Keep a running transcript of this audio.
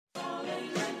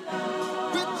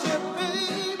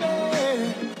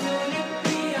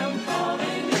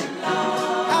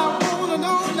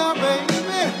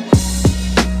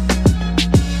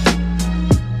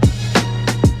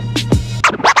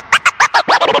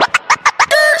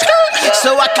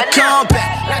so I can come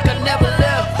back like I never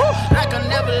left, like I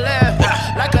never left,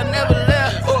 like I never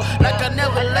left, like I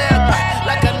never left,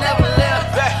 like I never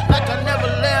left, like I never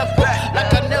left,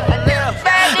 like I never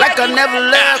left, like I never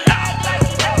left.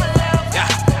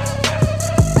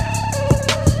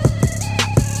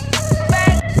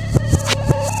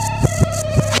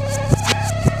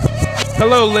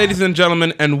 Hello, ladies and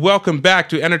gentlemen, and welcome back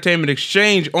to Entertainment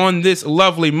Exchange on this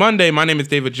lovely Monday. My name is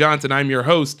David Johnson. I'm your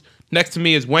host. Next to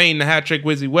me is Wayne, the Hat Trick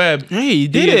Wizzy Webb. Hey, you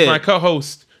did He is it. my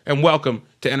co-host, and welcome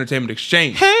to Entertainment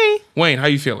Exchange. Hey, Wayne, how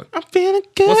you feeling? I'm feeling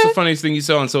good. What's the funniest thing you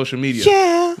saw on social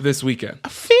media this weekend? I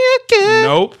feel good.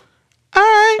 Nope. All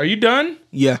right. Are you done?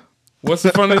 Yeah. What's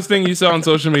the funniest thing you saw on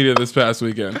social media this past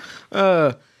weekend?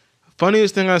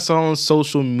 Funniest thing I saw on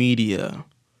social media,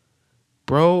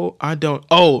 bro.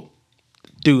 Oh,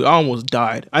 dude, I almost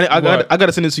died. I got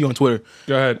to send this to you on Twitter.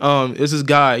 Go ahead. It's this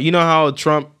guy. You know how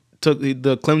Trump took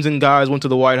the Clemson guys went to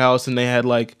the White House and they had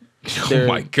like Oh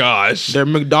my gosh. their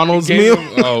McDonald's Gave meal.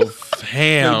 him- oh,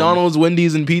 damn. McDonald's,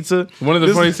 Wendy's, and pizza. One of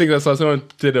the funniest things I saw, someone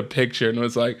did a picture and it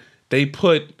was like, they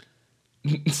put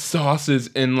sauces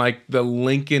in like the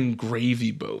Lincoln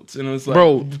gravy boats. And it was like,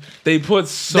 Bro, they put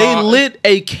They lit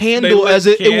a candle lit as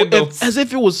if candles. as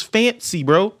if it was fancy,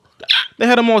 bro. They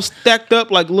had them all stacked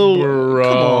up like little.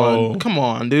 Bro. Come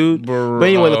on, dude. Bro. But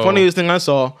anyway, the funniest thing I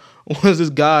saw was this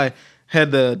guy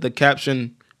had the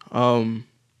caption.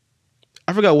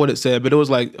 I forgot what it said, but it was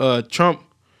like Trump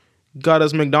got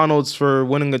us McDonald's for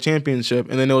winning a championship,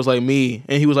 and then it was like me,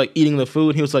 and he was like eating the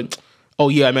food. He was like, "Oh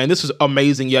yeah, man, this is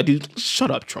amazing." Yeah, dude,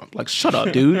 shut up, Trump. Like, shut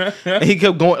up, dude. And he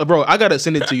kept going, bro. I gotta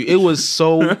send it to you. It was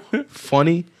so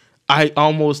funny. I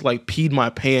almost like peed my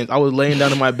pants. I was laying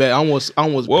down in my bed. I almost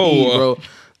Whoa. peed, bro.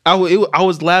 I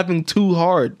was laughing too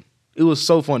hard. It was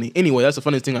so funny. Anyway, that's the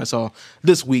funniest thing I saw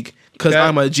this week because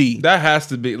I'm a G. That has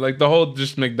to be like the whole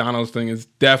just McDonald's thing is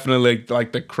definitely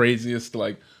like the craziest.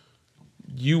 Like,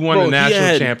 you won Bro, a he national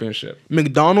had championship.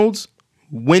 McDonald's,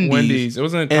 Wendy's. It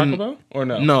wasn't Taco Bell or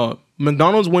no? No,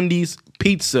 McDonald's, Wendy's,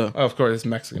 pizza. Oh, of course, it's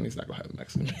Mexican. He's not gonna have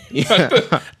Mexican. Yeah.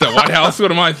 The White House.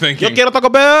 What am I Yo thinking? quiero Taco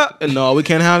Bell? No, we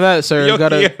can't have that, sir. Yo You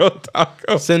gotta quiero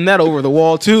taco. send that over the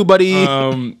wall too, buddy.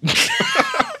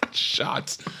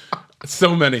 Shots.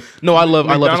 So many. No, I love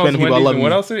McDonald's, Hispanic people. I Wendy's, love and you.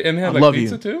 what else? And they had I like love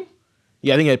pizza you. too.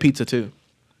 Yeah, I think he had pizza too.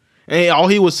 And all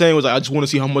he was saying was like, I just want to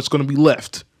see how much is gonna be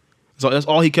left. So that's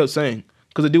all he kept saying.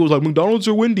 Because the dude was like, McDonald's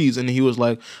or Wendy's, and he was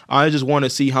like, I just want to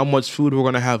see how much food we're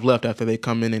gonna have left after they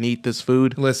come in and eat this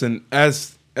food. Listen,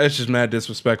 that's just mad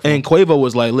disrespectful. And Quavo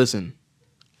was like, listen,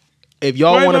 if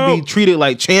y'all want to Quavo. be treated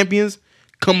like champions,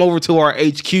 come over to our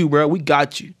HQ, bro. We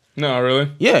got you. No,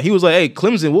 really? Yeah, he was like, hey,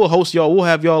 Clemson, we'll host y'all. We'll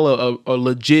have y'all a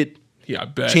legit Yeah, I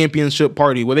bet. championship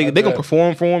party where they gonna bet.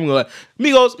 perform for him. Like,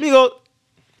 Migos.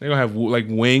 They're gonna have like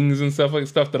wings and stuff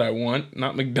that I want,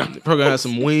 not McDonald's. We're gonna have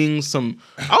some wings.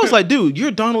 I was like, dude, you're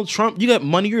Donald Trump. You got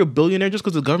money. You're a billionaire just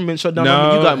because the government shut down.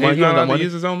 No, You got money. he's You not don't got allowed to money.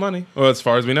 use his own money. Well, as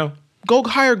far as we know. Go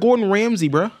hire Gordon Ramsay,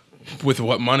 bro. With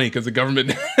what money? Because the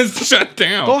government has shut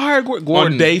down. Go hire Gordon.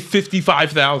 On day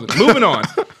 55,000. Moving on.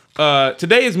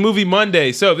 Today is Movie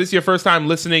Monday. So if this is your first time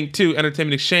listening to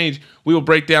Entertainment Exchange, we will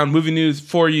break down movie news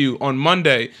for you on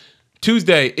Monday.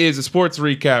 Tuesday is a sports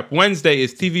recap. Wednesday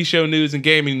is TV show news and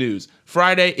gaming news.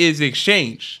 Friday is the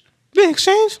Exchange. The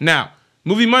Exchange. Now,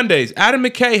 Movie Mondays. Adam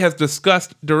McKay has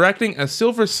discussed directing a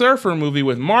Silver Surfer movie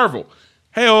with Marvel.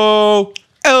 Hey-oh.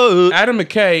 Adam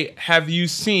McKay, have you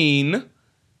seen...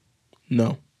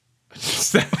 No.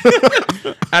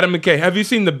 Adam McKay, have you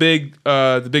seen the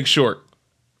Big Short?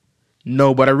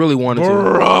 No, but I really wanted to.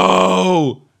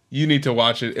 Bro, you need to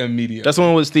watch it immediately. That's the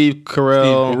one with Steve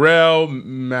Carell. Steve Carell,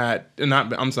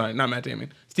 not Matt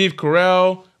Damon. Steve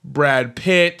Carell, Brad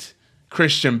Pitt,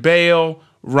 Christian Bale,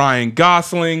 Ryan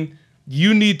Gosling.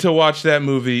 You need to watch that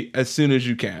movie as soon as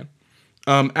you can.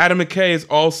 Adam McKay is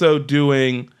also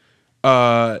doing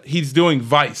he's doing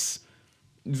Vice,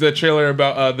 the trailer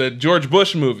about the George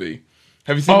Bush movie.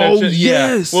 Have you seen that shit?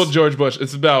 Yes. Yeah. Well, George Bush.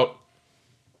 It's about...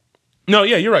 No,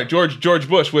 yeah, you're right. George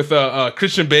Bush with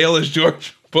Christian Bale as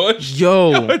George Bush.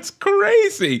 Yo. It's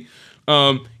crazy.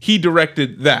 He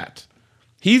directed that.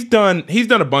 He's done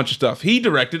a bunch of stuff. He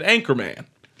directed Anchorman.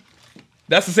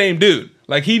 That's the same dude.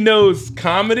 Like, he knows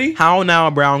comedy. How now,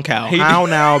 brown cow? How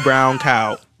now, brown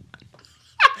cow?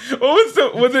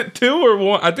 Was it 2 or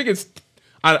 1? I think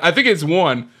it's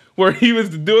 1 where he was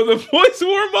doing the voice of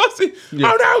Warren Buffett.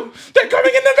 Yeah. Oh no, they're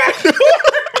coming in the back door.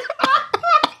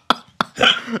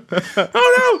 Oh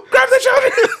no, grab the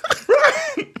children.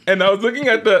 Run. And I was looking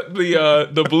at the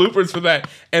bloopers for that,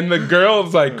 and the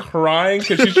girl's like crying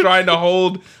because she's trying to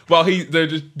hold while they're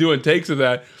just doing takes of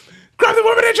that. Grab the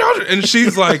women and children, and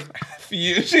she's like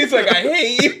you. She's like, I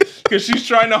hate you, because she's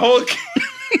trying to hold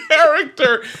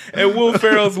character, and Will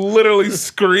Ferrell's literally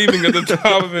screaming at the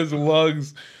top of his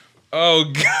lungs.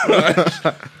 Oh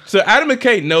gosh. So Adam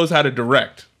McKay knows how to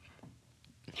direct.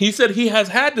 He said he has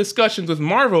had discussions with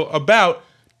Marvel about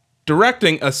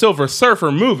directing a Silver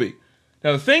Surfer movie.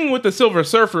 Now the thing with the Silver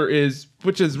Surfer is,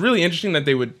 which is really interesting that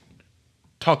they would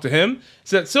talk to him,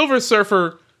 is that Silver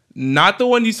Surfer, not the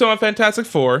one you saw in Fantastic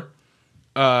Four,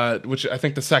 which I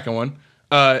think the second one,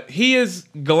 he is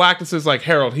Galactus's like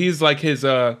herald. He's like his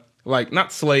like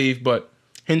not slave, but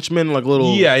henchman, like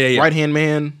little yeah. right hand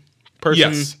man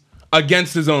person. Yes,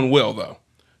 against his own will though.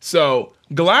 So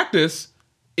Galactus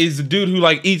is the dude who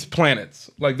like eats planets.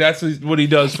 Like that's what he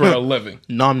does for a living.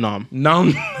 Nom nom.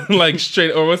 Nom, like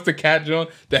straight. Or what's the cat John?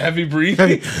 The heavy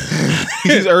breathing.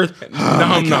 He's Earth.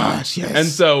 Nom nom. Gosh, yes. And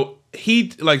so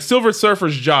he like Silver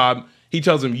Surfer's job. He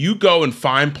tells him, "You go and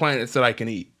find planets that I can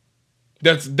eat."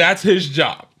 That's his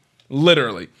job,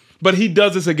 literally. But he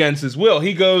does this against his will.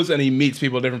 He goes and he meets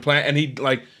people at different planets, and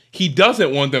he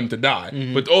doesn't want them to die.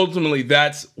 Mm-hmm. But ultimately,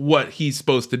 that's what he's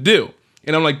supposed to do.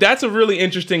 And I'm like, that's a really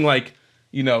interesting like,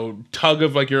 you know, tug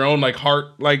of like your own like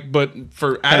heart, like. But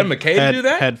for Adam McKay to do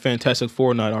that, had Fantastic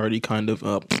Four not already kind of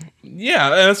up.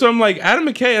 Yeah, and so I'm like, Adam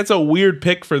McKay, that's a weird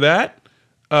pick for that.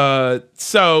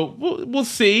 So we'll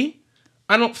see.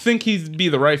 I don't think he'd be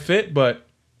the right fit, but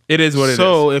it is what it is.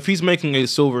 So if he's making a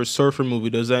Silver Surfer movie,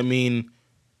 does that mean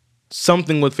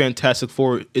something with Fantastic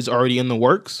Four is already in the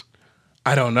works?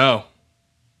 I don't know.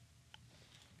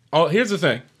 Oh, here's the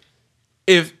thing.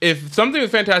 If something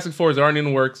with Fantastic Four is already in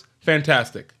the works,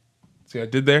 fantastic. See what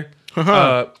I did there?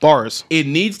 Bars. It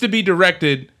needs to be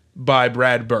directed by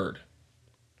Brad Bird.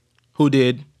 Who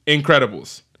did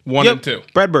Incredibles 1 and 2.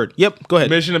 Brad Bird. Yep, go ahead.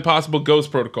 Mission Impossible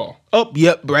Ghost Protocol. Oh,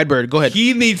 yep, Brad Bird. Go ahead.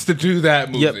 He needs to do that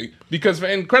movie because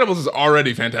Incredibles is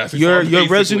already fantastic. Your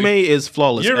resume is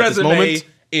flawless. Your at resume this moment.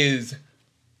 is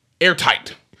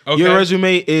airtight. Okay? Your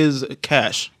resume is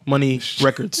cash money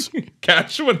records.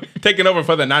 Cash when taking over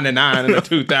for the 99 and the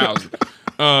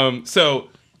 2000. So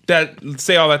that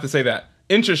say all that to say that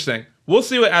interesting. We'll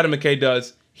see what Adam McKay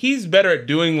does. He's better at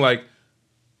doing like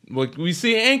we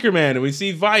see Anchorman and we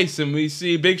see Vice and we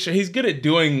see Big Show. He's good at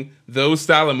doing those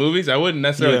style of movies. I wouldn't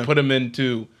necessarily put him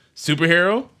into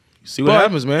superhero. See what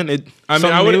happens, man.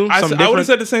 I would have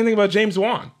said the same thing about James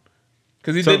Wan.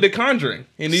 Because he did The Conjuring,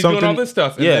 and he's doing all this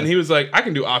stuff. And then he was like, I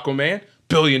can do Aquaman, $1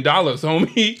 billion,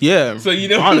 homie. Yeah. So you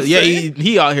know what I'm saying?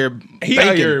 He out here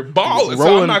balling.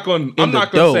 So I'm not going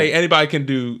to say anybody can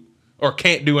do or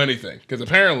can't do anything. Because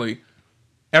apparently,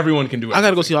 everyone can do it. I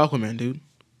got to go see Aquaman, dude.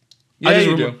 Yeah,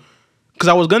 you do. Because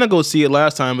I was going to go see it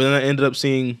last time, but then I ended up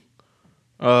seeing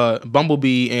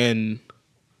Bumblebee and...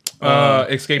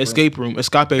 Escape Room. I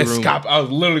was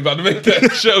literally about to make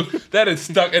that joke. That is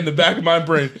stuck in the back of my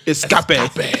brain. Escape.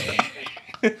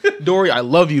 Dory, I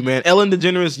love you, man. Ellen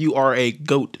DeGeneres, you are a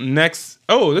goat. Next.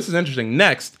 Oh, this is interesting.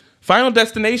 Next, Final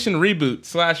Destination reboot /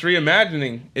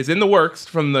 reimagining is in the works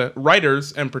from the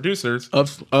writers and producers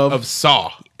of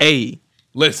Saw.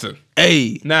 Listen.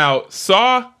 Now,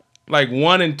 Saw, like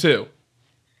 1 and 2.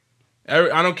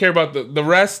 I don't care about the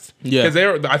rest. Yeah.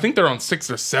 Because I think they're on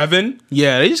 6 or 7.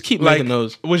 Yeah, they just keep making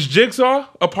those. Was Jigsaw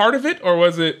a part of it, or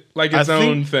was it like its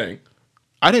own thing?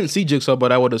 I didn't see Jigsaw,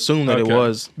 but I would assume that it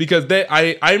was. Because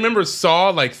I remember Saw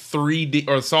like 3D,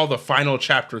 or Saw the final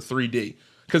chapter 3D.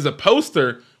 Because the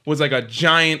poster was like a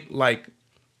giant like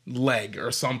leg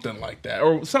or something like that.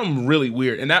 Or something really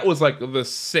weird. And that was like the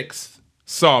 6th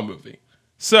Saw movie.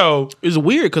 So it's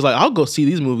weird because like I'll go see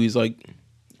these movies like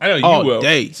I know you will.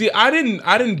 Day. See, I didn't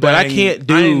bang, but I can't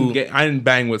do. I didn't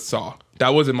bang with Saw. That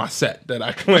wasn't my set that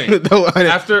I claimed. No,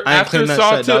 after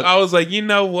Saw 2, I was like, you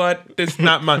know what? It's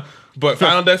not my. But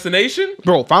Final Destination,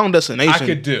 bro, Final Destination, I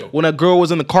could do. When a girl was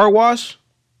in the car wash,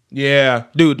 yeah,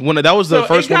 dude. When that was the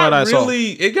first one that I saw.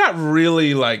 It got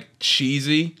really like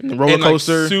cheesy, and roller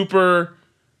coaster, like, super.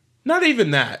 Not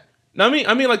even that. I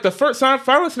mean, like the first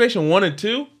Final Destination 1 and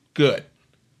 2, good.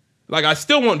 Like, I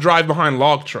still won't drive behind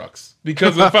log trucks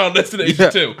because of Final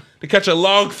Destination 2. To catch a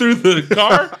log through the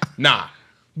car? Nah.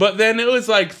 But then it was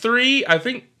like 3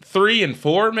 and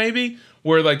 4 maybe,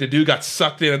 where like the dude got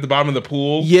sucked in at the bottom of the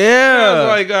pool. Yeah. And I was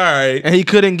like, all right. And he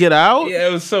couldn't get out? Yeah,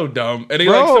 it was so dumb. And he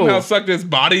like somehow sucked his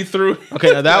body through.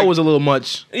 Okay, now that like, was a little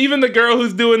much. Even the girl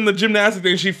who's doing the gymnastic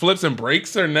thing, she flips and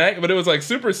breaks her neck, but it was like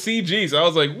super CG. So I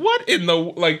was like, what in the,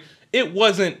 like, it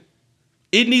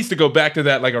needs to go back to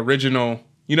that like original,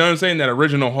 you know what I'm saying? That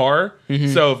original horror.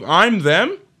 Mm-hmm. So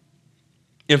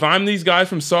if I'm these guys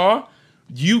from Saw,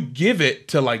 you give it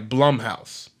to like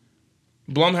Blumhouse.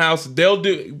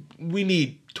 We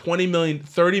need 20 million,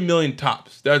 30 million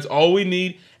tops. That's all we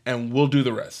need, and we'll do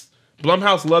the rest.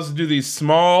 Blumhouse loves to do these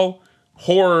small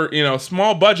horror,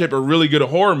 small budget but really good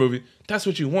horror movie. That's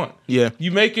what you want. Yeah.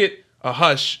 You make it a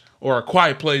Hush or A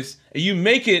Quiet Place, and you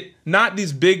make it not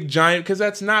these big giant, because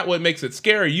that's not what makes it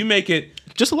scary. You make it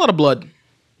Just a lot of blood.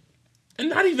 and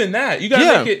not even that. You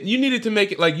gotta make it. You needed to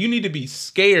make it like you need to be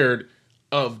scared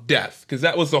of death, because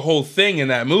that was the whole thing in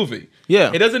that movie.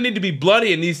 Yeah. It doesn't need to be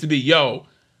bloody. It needs to be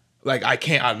like I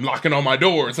can't. I'm knocking on my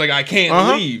door. It's like I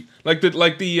can't leave. Like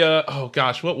the oh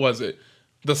gosh, what was it?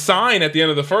 The sign at the end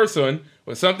of the first one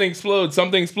was something explode,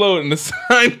 and the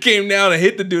sign came down and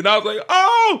hit the dude. And I was like,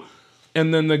 oh!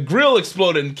 And then the grill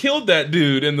exploded and killed that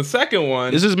dude in the second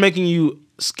one. This is making you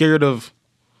scared of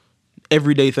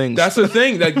everyday things. That's the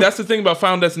thing. Like that's the thing about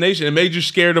Final Destination. It made you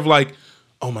scared of like,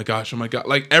 oh my gosh,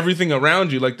 like everything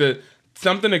around you. Like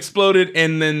something exploded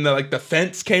and then the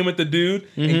fence came with the dude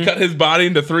and cut his body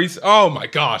into three. Oh my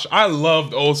gosh, I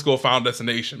loved old school Final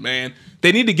Destination, man.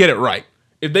 They need to get it right.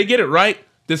 If they get it right,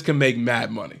 this can make mad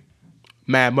money.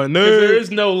 Mad money. There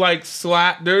is no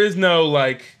slap. There is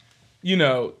no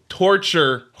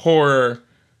torture horror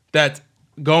that's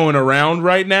going around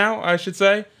right now, I should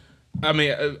say. I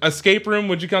mean, Escape Room,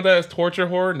 would you count that as torture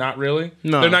horror? Not really.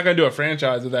 No. They're not going to do a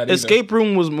franchise of that either. Escape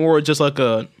Room was more just like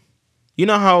you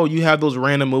know how you have those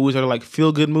random movies that are like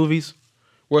feel-good movies?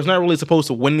 Where it's not really supposed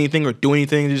to win anything or do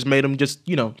anything. They just made them just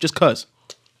cuz.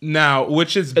 Now,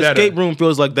 which is better? Escape Room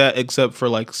feels like that except for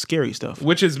like scary stuff.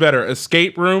 Which is better,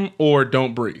 Escape Room or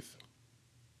Don't Breathe?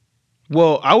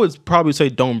 Well, I would probably say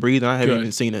Don't Breathe, and I haven't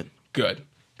even seen it. Good.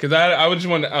 Because I would just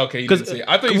want to... Okay, you didn't see it.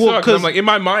 I thought you saw it because I'm like, in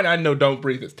my mind, I know Don't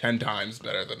Breathe is 10 times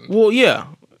better than... Well, yeah.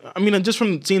 I mean, just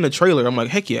from seeing the trailer, I'm like,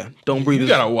 heck yeah, Don't Breathe. You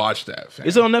got to watch that, fam.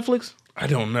 Is it on Netflix? I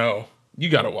don't know. You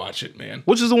got to watch it, man.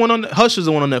 Which is the one on... Hush is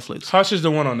the one on Netflix. Hush is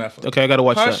the one on Netflix. Okay, I got to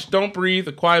watch Hush, that. Don't Breathe,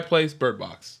 A Quiet Place, Bird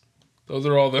Box. Those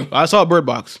are all the... I saw Bird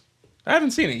Box. I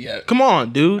haven't seen it yet. Come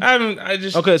on, dude. I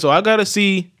just... Okay, so I got to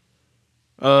see...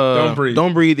 Don't Breathe.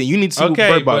 Don't Breathe, and you need to see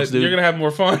Bird Box, but dude. you're going to have more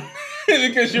fun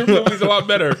because your movie's a lot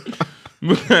better.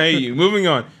 Moving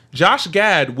on. Josh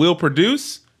Gad will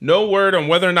produce. No word on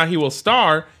whether or not he will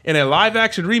star in a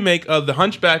live-action remake of The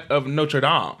Hunchback of Notre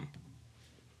Dame.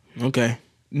 Okay.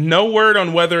 No word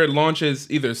on whether it launches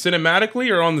either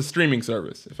cinematically or on the streaming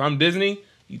service. If I'm Disney,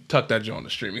 you tuck that joint on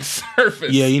the streaming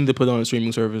service. Yeah, you need to put it on a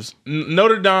streaming service.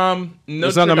 Notre Dame.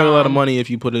 It's not going to make a lot of money if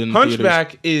you put it in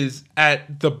Hunchback theaters. is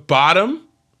at the bottom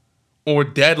or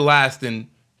dead last in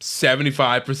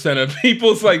 75% of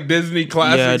people's Disney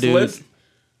classics list.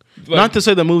 Not to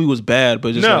say the movie was bad,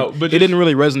 but just it didn't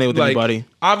really resonate with anybody.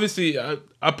 Obviously,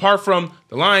 apart from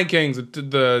the Lion Kings,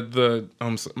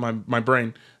 my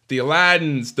brain, the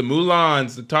Aladdins, the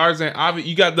Mulans, the Tarzan,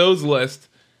 you got those lists.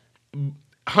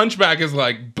 Hunchback is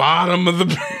bottom of the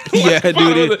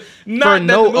dude. Not that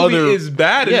the movie is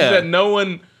bad. It's just that no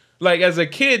one as a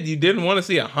kid you didn't want to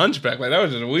see a Hunchback. That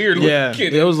was just weird. Yeah,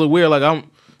 kid. It was weird.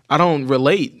 I don't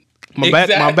relate. My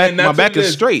back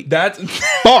is straight. That's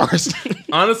bars.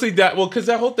 Honestly, because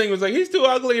that whole thing was he's too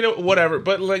ugly, whatever.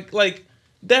 But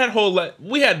that whole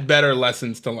we had better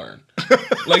lessons to learn.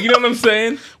 You know what I'm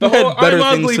saying? I'm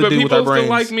ugly, but people still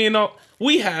like me and all.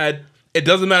 We had. It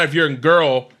doesn't matter if you're a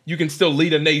girl, you can still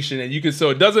lead a nation, and you can still.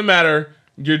 It doesn't matter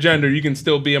your gender, you can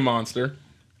still be a monster,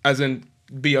 as in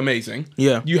be amazing.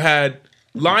 Yeah. You had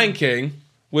Lion King,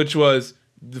 which was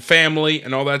the family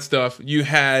and all that stuff. You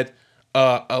had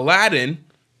Aladdin,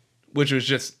 which was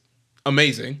just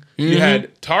amazing. You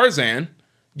had Tarzan.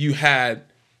 You had,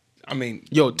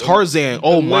 Tarzan.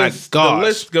 Oh my gosh. The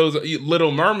list goes.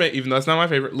 Little Mermaid, even though that's not my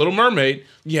favorite. Little Mermaid.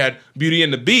 You had Beauty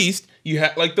and the Beast. You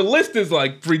had the list is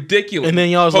ridiculous. And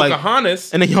then y'all was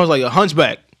Pocahontas. And then y'all was a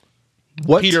Hunchback.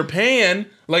 What? Peter Pan.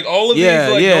 All of these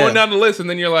going down the list, and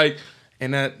then you're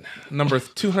and at number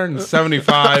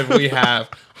 275 we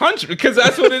have Hunchback, because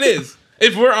that's what it is.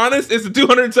 If we're honest, it's the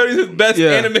 275th best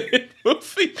animated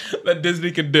movie that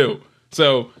Disney can do.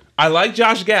 So I like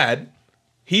Josh Gad.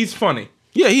 He's funny.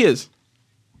 Yeah, he is.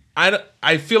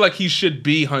 I feel like he should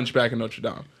be Hunchback in Notre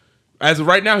Dame. As of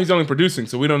right now, he's only producing,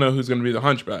 so we don't know who's going to be the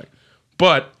Hunchback.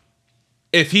 But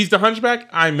if he's the Hunchback,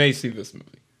 I may see this movie.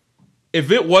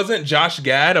 If it wasn't Josh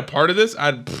Gad a part of this, you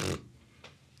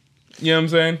know what I'm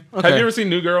saying? Okay. Have you ever seen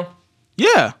New Girl?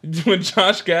 Yeah. When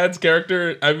Josh Gad's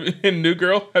character in New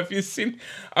Girl, have you seen?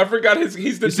 I forgot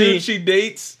he's the dude she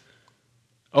dates.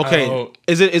 Okay. Oh.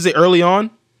 Is it early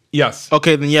on? Yes.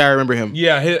 Okay, then I remember him.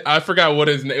 Yeah, I forgot what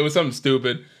his name. It was something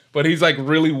stupid, but he's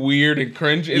really weird and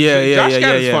cringe. Josh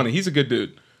Gad is funny. He's a good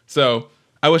dude. So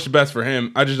I wish the best for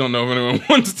him. I just don't know if anyone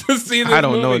wants to see this. I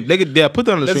don't know. They could put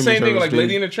that on the streaming service. The same thing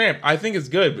Lady and the Tramp. I think it's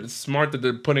good, but it's smart that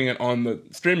they're putting it on the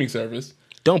streaming service.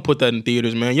 Don't put that in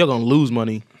theaters, man. You're gonna lose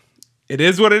money. It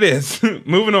is what it is.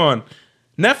 Moving on.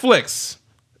 Netflix.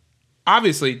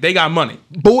 Obviously, they got money.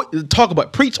 Boy,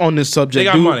 preach on this subject, They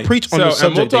got dude. money. Preach on this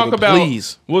and subject, David,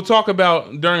 please. We'll talk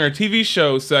about during our TV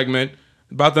show segment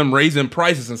about them raising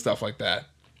prices and stuff like that.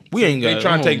 We ain't They got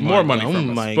trying to take more money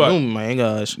from us. But oh my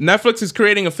gosh. Netflix is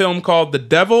creating a film called The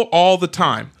Devil All the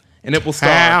Time, and it will star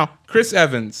Wow. Chris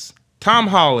Evans, Tom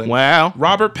Holland, Wow.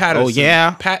 Robert Pattinson, Oh,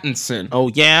 yeah. Pattinson, Oh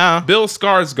yeah. Bill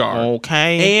Skarsgård,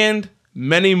 Okay. and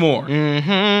many more.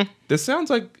 Mm-hmm. This sounds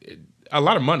like a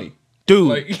lot of money. Dude,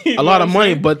 Like, you a know lot what of I'm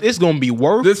money, saying? but it's gonna be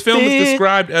worth This film it. is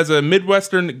described as a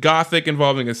Midwestern gothic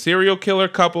involving a serial killer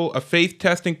couple, a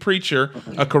faith-testing preacher,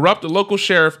 a corrupt local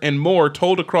sheriff, and more,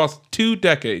 told across 2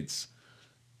 decades.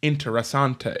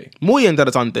 Interessante. Muy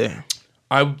interesante.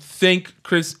 I think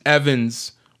Chris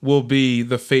Evans will be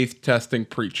the faith-testing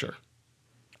preacher.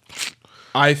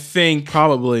 I think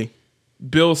Probably.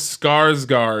 Bill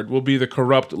Skarsgård will be the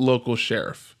corrupt local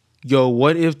sheriff. Yo,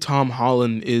 what if Tom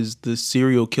Holland is the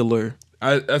serial killer?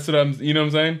 That's what you know what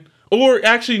I'm saying? Or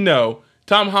actually, no.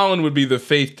 Tom Holland would be the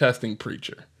faith-testing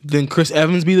preacher. Then Chris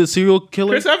Evans be the serial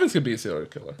killer? Chris Evans could be a serial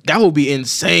killer. That would be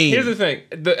insane. Here's the thing: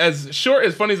 as short,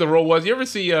 as funny as the role was, you ever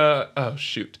see?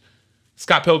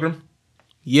 Scott Pilgrim.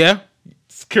 Yeah.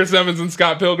 Chris Evans and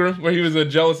Scott Pilgrim, where he was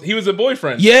a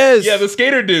boyfriend. Yes. Yeah, the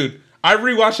skater dude. I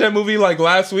rewatched that movie like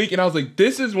last week, and I was like,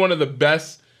 this is one of the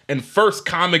best and first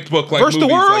comic book like First the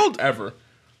movies world? like, ever.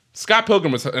 Scott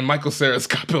Pilgrim was, and Michael Cera's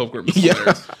Scott Pilgrim was Yeah.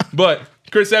 hilarious. But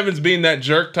Chris Evans being that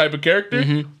jerk type of character,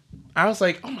 Mm-hmm. I was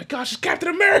like, oh my gosh, it's Captain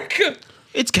America.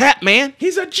 It's Cap, man.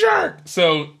 He's a jerk.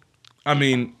 So, I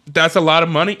mean, that's a lot of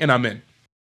money, and I'm in.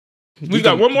 We've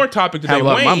got one more topic today. have a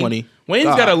lot of my money. Wayne's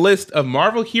God. got a list of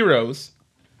Marvel heroes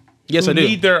Yes, who I do.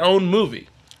 need their own movie.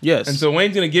 Yes. And so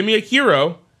Wayne's going to give me a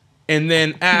hero and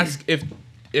then ask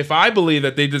if I believe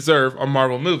that they deserve a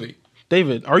Marvel movie.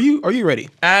 David, are you ready?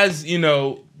 As, you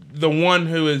know, the one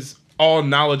who is all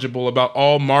knowledgeable about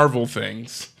all Marvel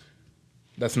things.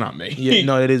 That's not me. Yeah,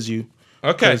 no, it is you.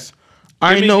 Okay.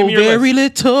 I Give me know your very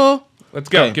list. little. Let's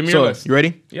go. Okay, Give me so, your list. You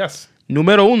ready? Yes.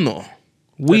 Numero uno.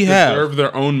 We That have, deserve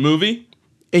their own movie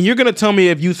and you're gonna tell me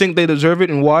if you think they deserve it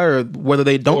and why, or whether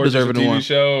they don't or just deserve a it and TV why.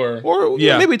 show Or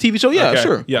maybe a TV show. Yeah, Okay.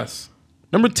 sure. Yes.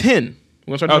 Number 10.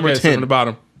 We're gonna start at Okay, number so 10. from the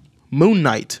bottom. Moon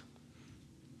Knight.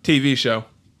 TV show.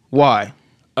 Why?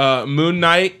 Moon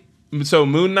Knight. So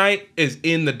Moon Knight is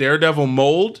in the Daredevil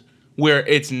mold where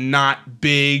it's not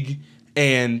big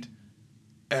and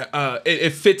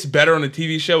it fits better on a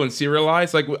TV show and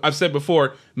serialized. Like I've said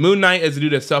before, Moon Knight is a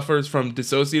dude that suffers from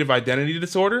dissociative identity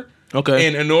disorder. Okay.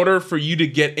 And in order for you to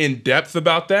get in depth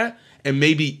about that, and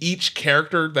maybe each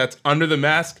character that's under the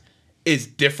mask is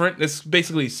different. It's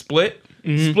basically Split.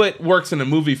 Mm-hmm. Split works in a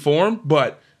movie form,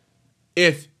 but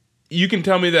if you can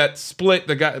tell me that Split,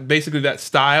 the guy, basically that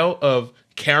style of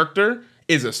character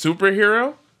is a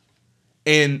superhero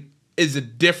and is a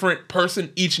different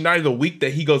person each night of the week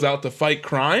that he goes out to fight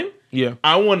crime. Yeah.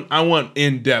 I want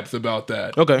in depth about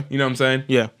that. Okay. You know what I'm saying?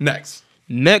 Yeah. Next.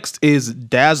 Next is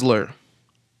Dazzler.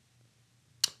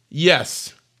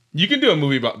 Yes. You can do a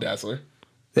movie about Dazzler.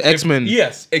 The X-Men.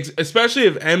 Yes. Especially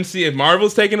if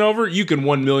Marvel's taking over, you can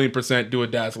 1,000,000% do a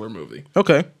Dazzler movie.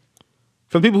 Okay.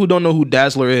 For the people who don't know who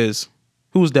Dazzler is,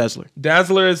 who's Dazzler?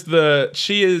 Dazzler is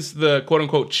she is the quote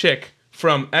unquote chick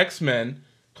from X-Men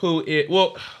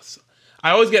I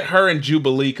always get her and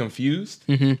Jubilee confused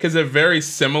because they're very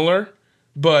similar,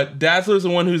 but Dazzler's the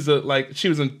one who's she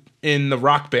was in the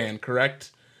rock band, correct?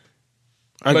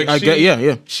 I get,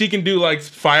 yeah. She can do like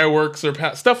fireworks or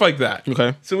stuff like that.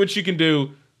 Okay. So what you can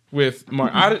do with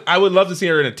I would love to see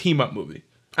her in a team up movie.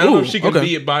 I don't know if she can okay.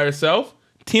 be it by herself.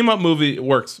 Team up movie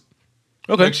works.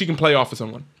 Okay. Like she can play off of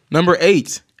someone. Number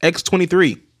 8,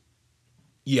 X-23.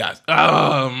 Yes.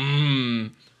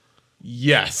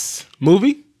 Yes.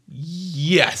 Movie?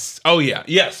 Yes. Oh yeah.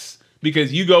 Yes.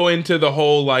 Because you go into the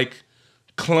whole like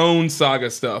clone saga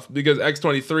stuff because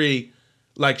X-23,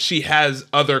 like she has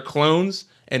other clones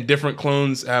and different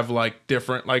clones have like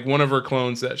different, like one of her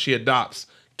clones that she adopts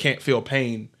can't feel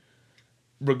pain.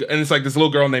 And it's like this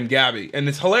little girl named Gabby. And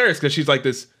it's hilarious because she's like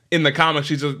this, in the comics,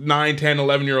 she's a 9, 10,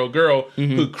 11-year-old girl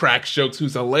who cracks jokes,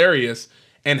 who's hilarious,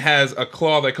 and has a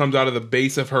claw that comes out of the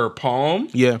base of her palm.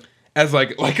 Yeah. As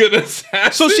like an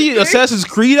assassin. So she thing. Assassin's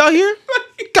Creed out here?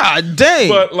 God dang.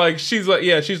 But like she's like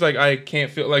I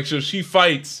can't feel like so she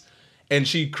fights and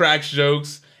she cracks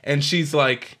jokes and she's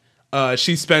like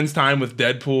she spends time with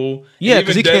Deadpool. Yeah, And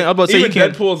 'cause even he can't- I'm about to say he even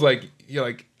can't- Deadpool's like you're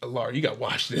like Laura, you gotta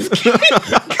watch this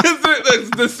because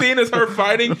the scene is her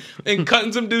fighting and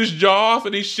cutting some dude's jaw off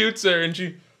and he shoots her and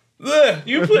she.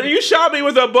 You shot me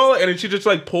with a bullet and then she just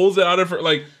like pulls it out of her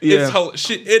like Yeah.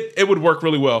 it would work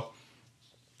really well.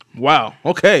 Wow.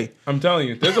 Okay. I'm telling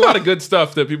you, there's a lot of good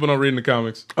stuff that people don't read in the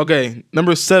comics. Okay.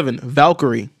 Number 7,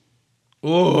 Valkyrie.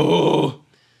 Oh,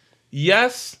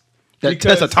 yes. That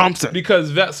Tessa Thompson. Because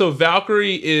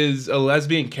Valkyrie is a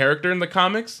lesbian character in the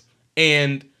comics,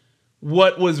 and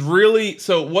what a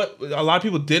lot of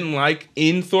people didn't like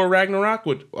in Thor Ragnarok,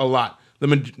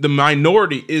 the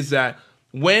minority is that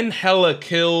when Hela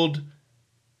killed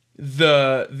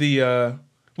the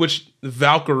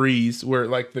Valkyries were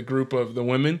like the group of the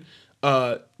women,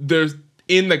 there's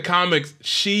in the comics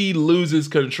she loses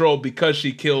control because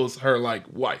she kills her like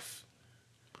wife.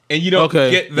 And you don't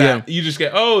get that. Yeah. You just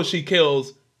get, she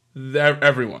kills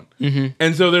everyone. Mm-hmm.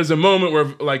 And so there's a moment where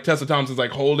like Tessa Thompson's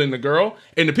like holding the girl,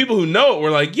 and the people who know it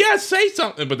were like, yeah, say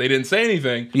something, but they didn't say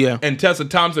anything. Yeah. And Tessa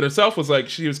Thompson herself was like,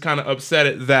 she was kind of upset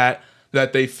at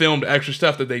that they filmed extra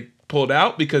stuff that they pulled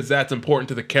out because that's important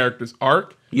to the character's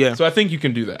arc. Yeah. So I think you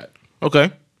can do that.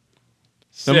 Okay.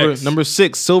 Number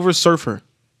 6, Silver Surfer.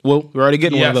 Well, we're already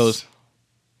getting one of those.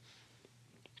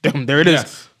 Damn, there it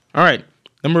is. All right.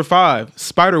 Number 5,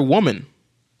 Spider-Woman.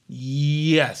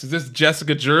 Yes. Is this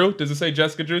Jessica Drew? Does it say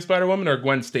Jessica Drew Spider-Woman or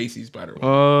Gwen Stacy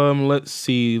Spider-Woman? Let's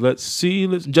see.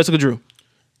 Jessica Drew.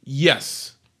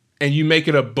 Yes. And you make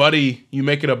it a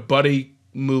buddy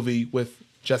movie with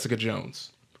Jessica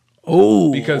Jones.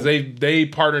 Oh. Because they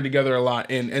partner together a lot,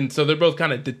 and so they're both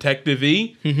kind of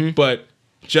detective-y, but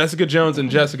Jessica Jones and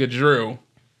Jessica Drew,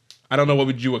 I don't know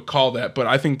what you would call that, but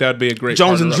I think that'd be a great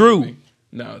Jones and Drew. Movie.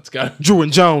 No, it's got Drew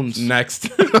and Jones.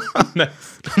 Next.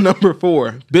 Number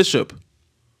 4, Bishop.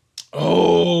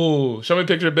 Oh, show me a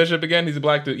picture of Bishop again. He's a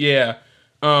black dude. Yeah.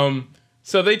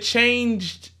 So they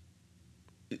changed.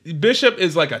 Bishop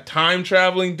is like a time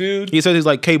traveling dude. He says he's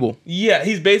like Cable. Yeah,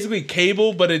 he's basically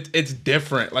Cable, but it's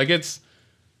different. Like it's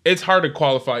hard to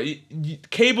qualify.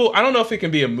 Cable, I don't know if it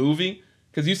can be a movie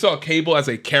because you saw Cable as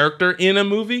a character in a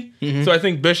movie. Mm-hmm. So I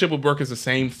think Bishop would work as the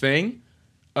same thing.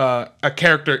 A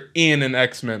character in an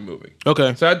X-Men movie.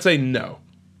 Okay. So I'd say no.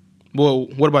 Well,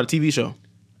 what about a TV show?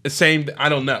 The same, I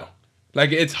don't know.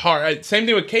 Like, it's hard. Same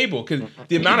thing with Cable, because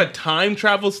the amount of time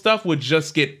travel stuff would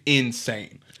just get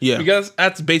insane. Yeah. Because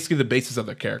that's basically the basis of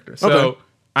the character. So,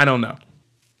 I don't know.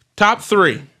 Top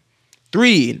 3.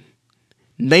 3,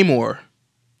 Namor.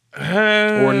 Or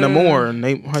Namor.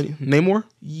 Namor?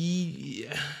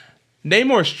 Yeah.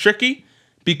 Namor's tricky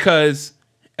because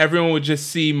everyone would just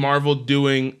see Marvel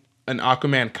doing an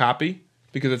Aquaman copy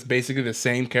because it's basically the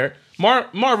same character.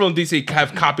 Marvel and DC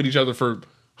have copied each other for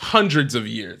hundreds of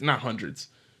years. Not hundreds.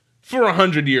 For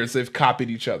 100 years, they've copied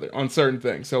each other on certain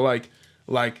things. So,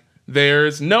 like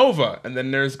there's Nova, and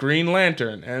then there's Green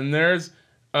Lantern, and there's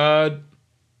Captain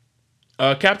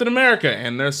America,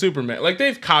 and there's Superman. Like,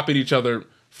 they've copied each other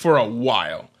for a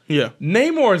while. Yeah.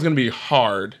 Namor is going to be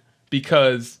hard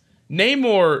because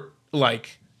Namor,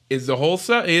 like, is the whole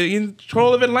stuff in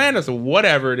control of Atlantis or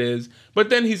whatever it is, but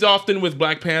then he's often with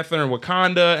Black Panther and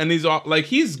Wakanda, and he's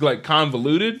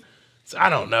convoluted. So I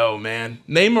don't know, man.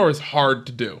 Namor is hard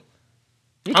to do.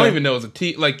 Okay. I don't even know as a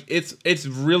T. Like it's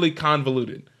really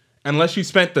convoluted unless you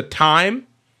spent the time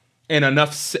and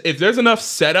enough. If there's enough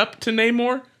setup to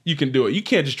Namor, you can do it. You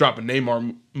can't just drop a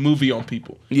Namor movie on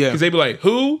people. Yeah, because they'd be like,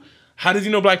 who? How does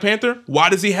he know Black Panther? Why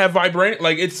does he have vibranium?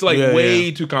 Like it's like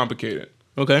way too complicated.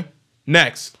 Okay.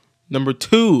 Next. Number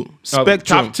 2,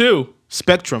 Spectrum. Top 2.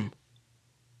 Spectrum.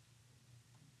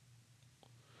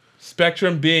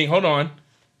 Spectrum being, hold on.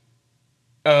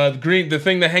 The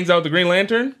thing that hangs out with the Green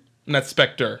Lantern? And that's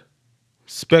Spectre.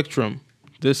 Spectrum.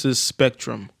 This is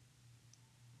Spectrum.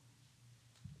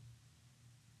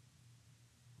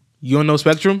 You don't know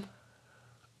Spectrum?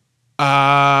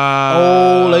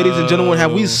 Ladies and gentlemen,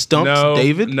 have we stumped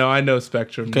David? No, I know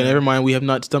Spectrum. Okay, never mind. We have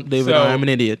not stumped David. I am an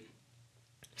idiot.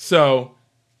 So,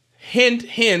 hint,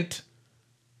 hint,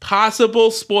 possible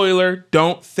spoiler,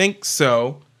 don't think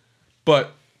so,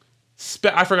 but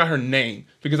I forgot her name,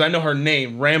 because I know her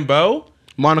name, Rambeau.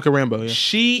 Monica Rambeau, yeah.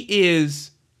 She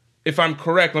is, if I'm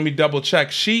correct, let me double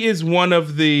check, she is one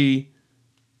of the,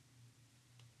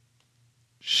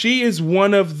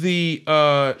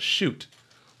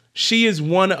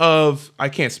 I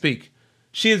can't speak.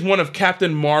 She is one of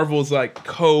Captain Marvel's, like,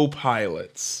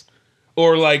 co-pilots,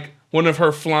 or, like, one of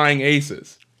her flying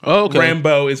aces. Oh, okay.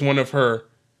 Rambeau is one of her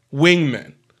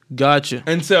wingmen. Gotcha.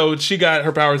 And so she got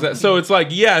her powers. So it's like,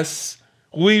 yes,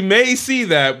 we may see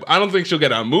that. I don't think she'll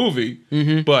get a movie,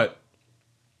 but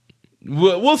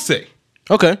we'll see.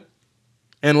 Okay.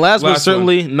 And last but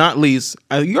certainly not least,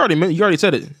 you already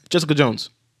said it. Jessica Jones.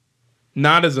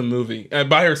 Not as a movie.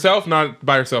 By herself, not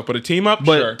by herself, but a team up.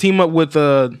 But sure. Team up with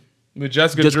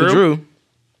Jessica Drew.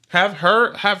 Have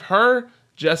her,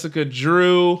 Jessica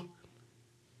Drew.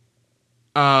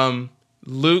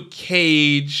 Luke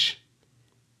Cage,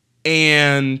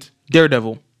 and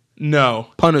Daredevil, no,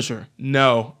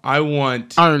 I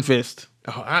want Iron Fist,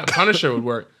 Punisher would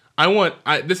work.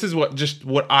 This is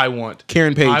what I want.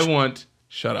 Karen Page.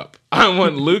 Shut up. I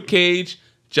want Luke Cage,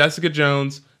 Jessica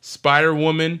Jones,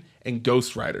 Spider-Woman, and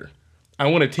Ghost Rider. I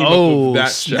want to team up with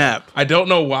that snap. shit. I don't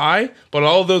know why, but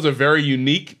all of those are very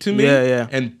unique to me. Yeah.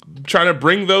 And trying to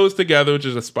bring those together, which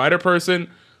is a spider person,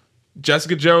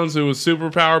 Jessica Jones, who was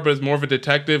superpowered but is more of a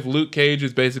detective. Luke Cage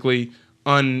is basically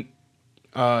big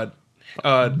old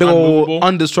unmovable.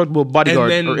 indestructible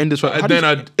bodyguard, or indestructible.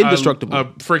 Indestructible. A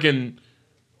freaking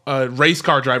race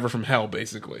car driver from hell,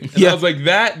 basically. And Yeah. I was like,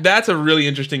 that's a really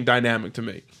interesting dynamic to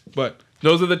me. But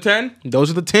those are the 10.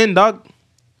 Those are the 10, dog.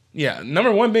 Yeah,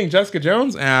 number 1 being Jessica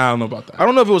Jones. I don't know about that. I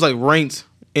don't know if it was like ranked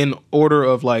in order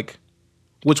of like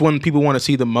which one people want to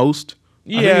see the most.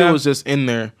 I think it was just in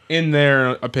there. In their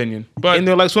opinion. But In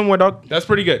there like swimwear, dog. that's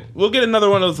pretty good. We'll get another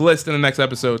one of those lists in the next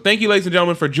episode. Thank you, ladies and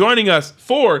gentlemen, for joining us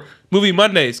for Movie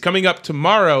Mondays. Coming up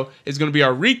tomorrow is going to be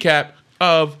our recap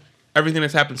of everything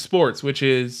that's happened in sports, which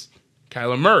is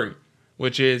Kyler Murray,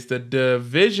 which is the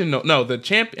NFC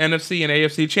and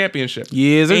AFC championship.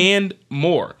 Yes, sir. And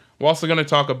more. We're also going to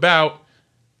talk about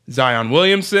Zion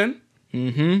Williamson,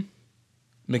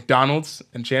 McDonald's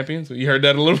and champions. You heard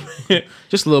that a little bit.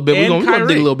 Just a little bit. We're And going to dig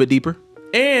Kyrie. a little bit deeper.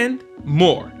 And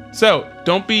more. So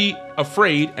don't be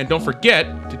afraid, and don't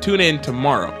forget to tune in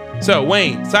tomorrow. So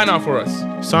Wayne, sign off for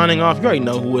us. Signing off. You already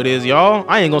know who it is, y'all.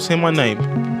 I ain't going to say my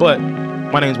name, but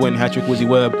my name's Wayne Hattrick Wizzy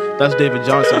Webb. That's David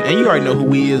Johnson. And you already know who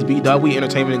we is, B-Dog. We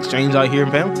Entertainment Exchange out here,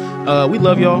 fam. We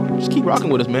love y'all. Just keep rocking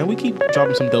with us, man. We keep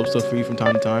dropping some dope stuff for you from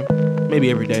time to time. Maybe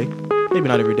every day. Maybe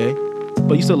not every day.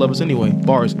 But you still love us anyway.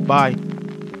 Bars. Bye.